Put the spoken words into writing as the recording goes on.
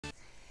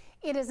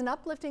It is an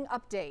uplifting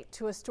update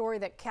to a story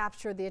that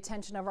captured the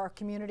attention of our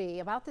community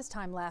about this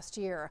time last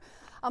year.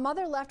 A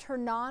mother left her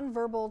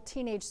nonverbal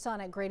teenage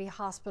son at Grady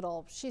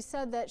Hospital. She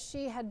said that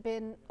she had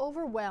been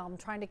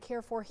overwhelmed trying to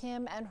care for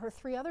him and her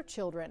 3 other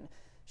children.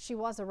 She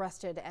was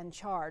arrested and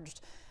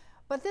charged.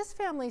 But this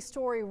family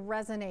story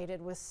resonated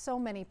with so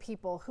many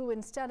people who,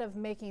 instead of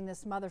making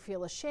this mother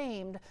feel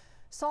ashamed,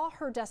 saw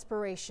her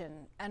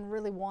desperation and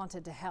really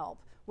wanted to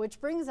help.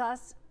 Which brings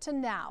us to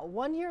now,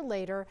 1 year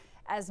later,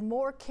 as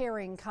more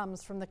caring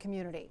comes from the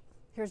community.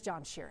 Here's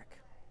John Schierick.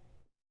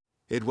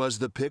 It was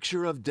the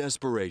picture of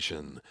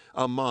desperation.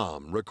 A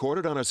mom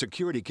recorded on a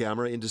security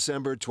camera in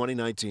December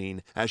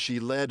 2019 as she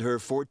led her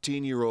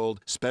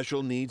 14-year-old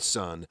special needs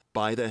son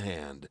by the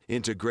hand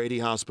into Grady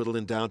Hospital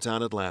in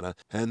downtown Atlanta,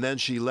 and then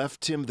she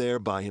left him there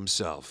by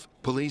himself.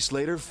 Police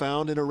later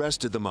found and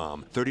arrested the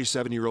mom,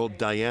 37-year-old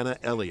Diana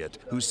Elliott,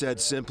 who said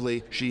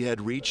simply she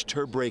had reached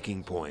her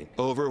breaking point,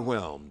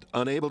 overwhelmed,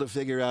 unable to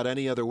figure out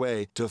any other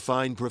way to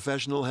find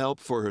professional help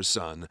for her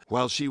son,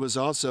 while she was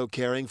also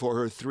caring for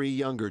her 3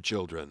 younger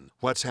children.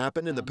 What's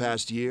happened in the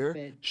past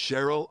year?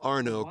 Cheryl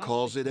Arno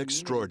calls it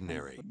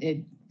extraordinary.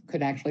 It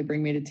could actually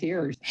bring me to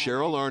tears.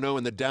 Cheryl Arno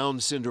and the Down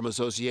Syndrome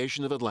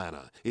Association of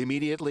Atlanta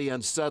immediately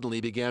and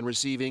suddenly began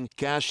receiving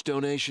cash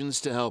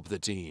donations to help the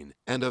teen.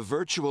 And a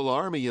virtual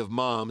army of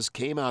moms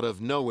came out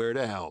of nowhere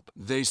to help.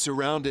 They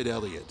surrounded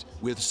Elliott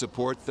with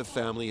support the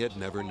family had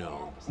never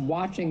known.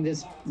 Watching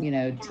this,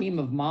 team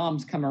of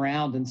moms come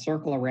around and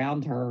circle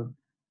around her,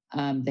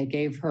 they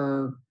gave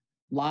her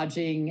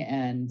lodging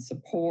and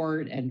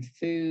support and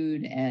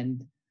food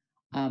and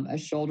a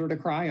shoulder to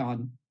cry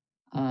on.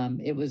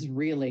 It was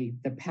really,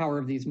 the power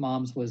of these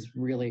moms was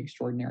really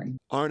extraordinary.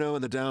 Arno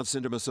and the Down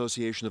Syndrome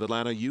Association of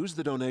Atlanta used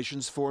the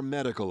donations for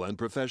medical and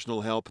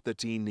professional help the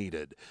teen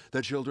needed.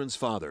 The children's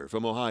father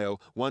from Ohio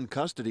won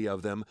custody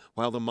of them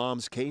while the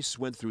mom's case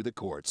went through the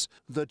courts.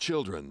 The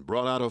children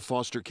brought out of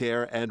foster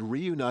care and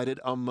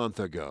reunited a month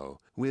ago,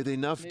 with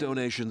enough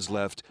donations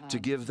left to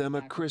give them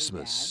a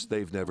Christmas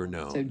they've never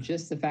known. So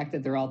just the fact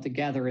that they're all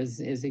together is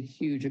a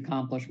huge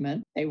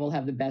accomplishment. They will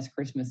have the best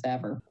Christmas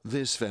ever.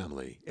 This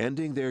family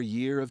ending their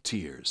year of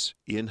tears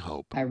in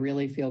hope. I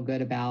really feel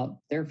good about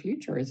their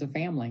future as a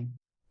family.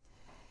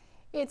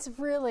 It's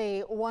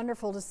really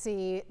wonderful to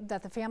see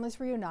that the family's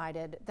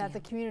reunited, that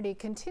the community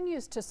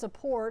continues to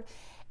support,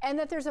 and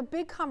that there's a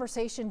big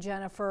conversation,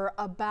 Jennifer,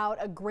 about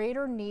a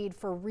greater need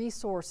for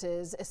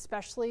resources,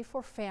 especially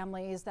for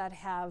families that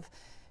have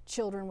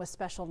children with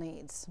special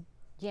needs.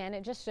 Yeah, and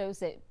it just shows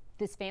that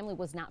this family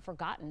was not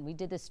forgotten. We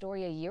did this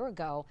story a year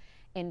ago,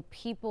 and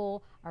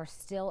people are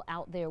still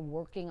out there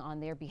working on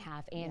their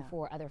behalf and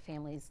for other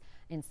families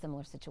in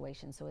similar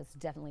situations. So it's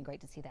definitely great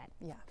to see that.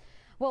 Yeah.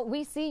 Well,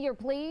 we see your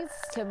pleas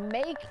to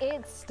make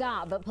it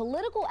stop, but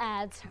political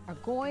ads are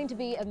going to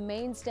be a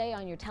mainstay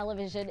on your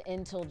television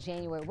until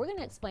January. We're going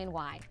to explain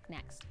why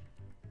next.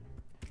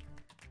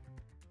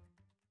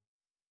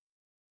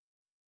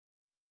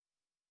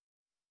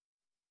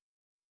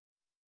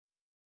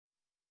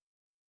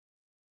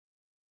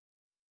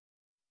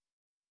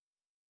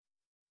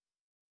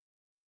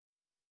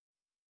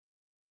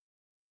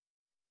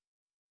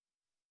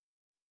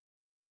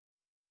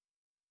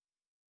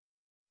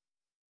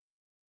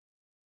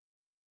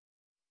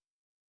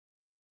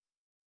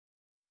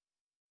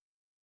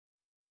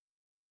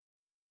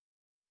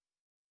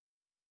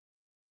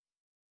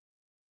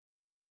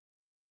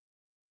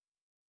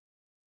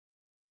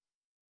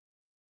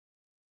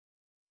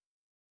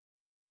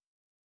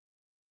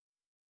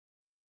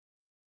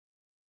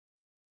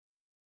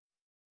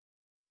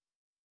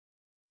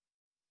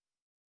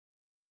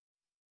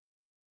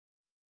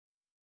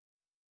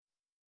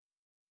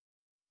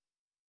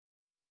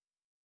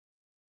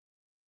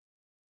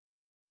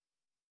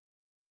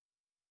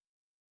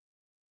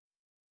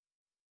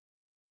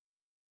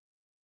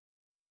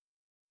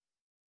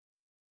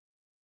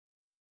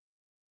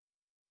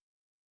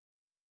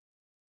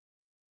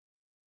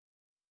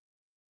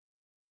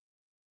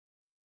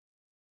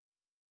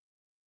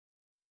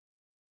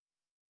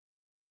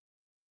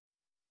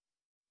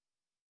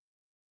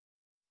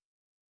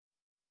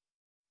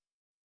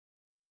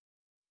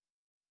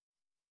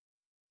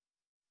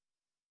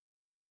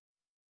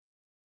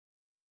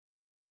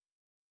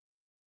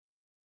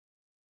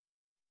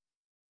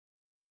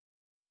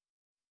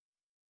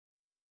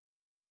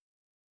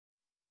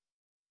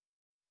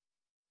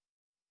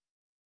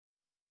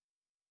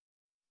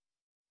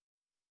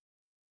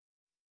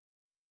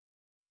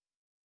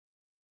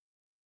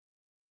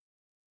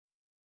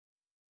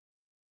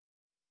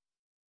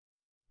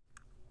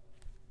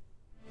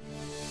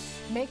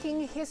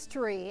 Making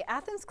history,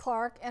 Athens,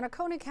 Clarke, and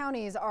Oconee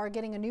counties are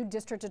getting a new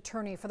district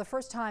attorney for the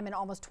first time in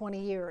almost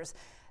 20 years.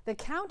 The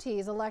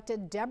counties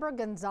elected Deborah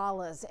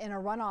Gonzalez in a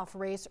runoff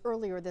race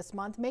earlier this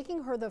month,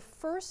 making her the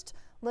first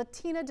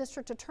Latina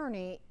district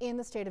attorney in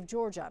the state of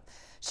Georgia.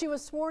 She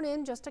was sworn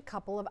in just a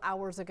couple of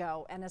hours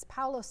ago, and as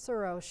Paula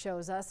Suro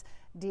shows us,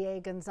 DA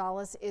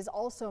Gonzalez is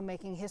also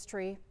making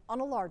history on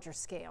a larger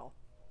scale.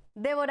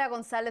 Deborah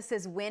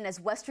Gonzalez's win as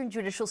Western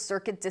Judicial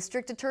Circuit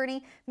District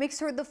Attorney makes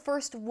her the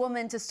first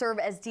woman to serve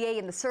as DA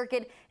in the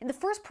circuit and the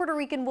first Puerto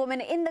Rican woman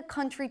in the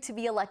country to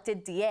be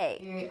elected DA.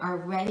 We are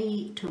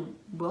ready to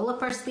roll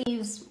up our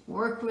sleeves,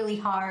 work really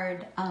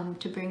hard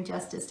to bring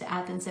justice to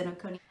Athens and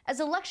Oconee. As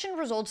election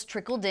results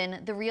trickled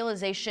in, the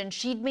realization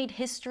she'd made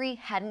history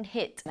hadn't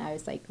hit. And I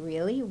was like,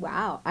 really?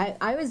 Wow.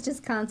 I was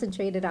just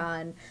concentrated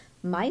on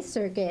my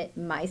circuit,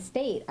 my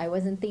state. I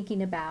wasn't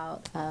thinking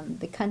about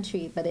the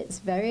country, but it's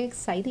very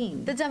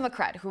exciting. The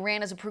Democrat, who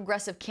ran as a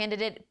progressive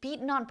candidate,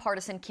 beat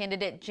nonpartisan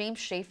candidate James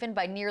Chafin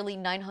by nearly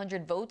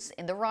 900 votes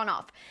in the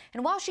runoff.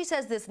 And while she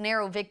says this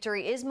narrow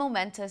victory is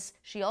momentous,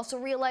 she also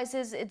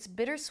realizes it's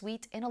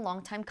bittersweet and a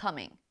long time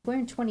coming. We're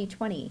in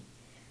 2020.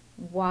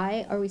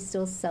 Why are we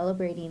still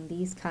celebrating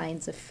these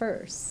kinds of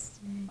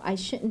firsts? I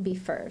shouldn't be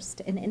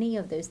first in any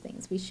of those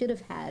things. We should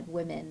have had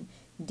women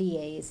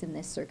DAs in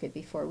this circuit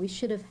before. We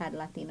should have had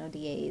Latino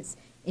DAs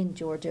in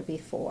Georgia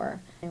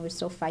before. And we're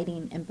still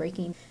fighting and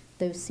breaking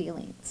those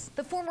ceilings.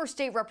 The former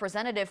state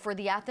representative for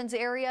the Athens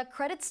area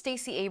credits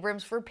Stacey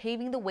Abrams for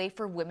paving the way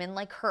for women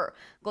like her.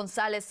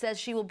 Gonzalez says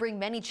she will bring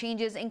many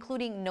changes,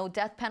 including no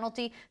death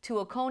penalty to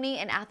Oconee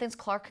and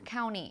Athens-Clarke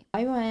County.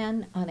 I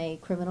ran on a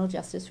criminal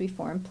justice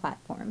reform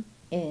platform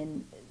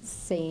in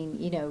saying,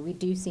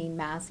 reducing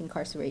mass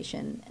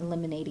incarceration,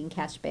 eliminating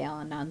cash bail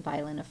on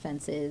nonviolent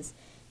offenses,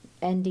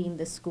 ending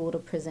the school to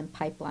prison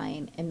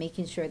pipeline, and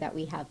making sure that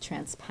we have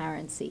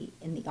transparency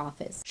in the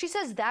office. She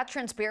says that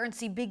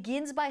transparency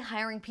begins by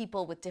hiring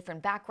people with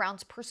different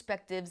backgrounds,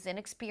 perspectives, and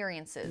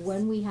experiences.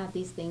 When we have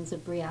these things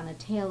of Breonna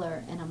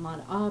Taylor and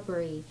Ahmaud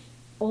Arbery,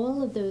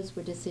 all of those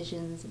were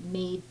decisions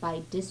made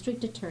by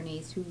district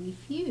attorneys who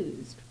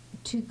refused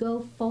to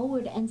go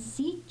forward and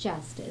seek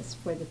justice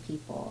for the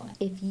people.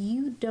 If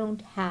you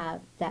don't have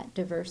that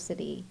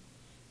diversity,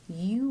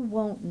 you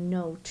won't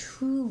know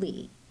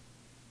truly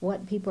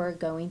what people are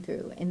going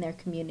through in their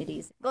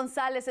communities.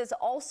 Gonzalez is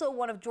also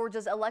one of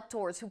Georgia's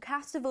electors who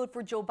cast a vote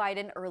for Joe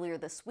Biden earlier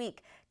this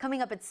week.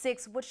 Coming up at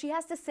 6, what she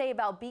has to say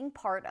about being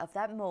part of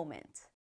that moment.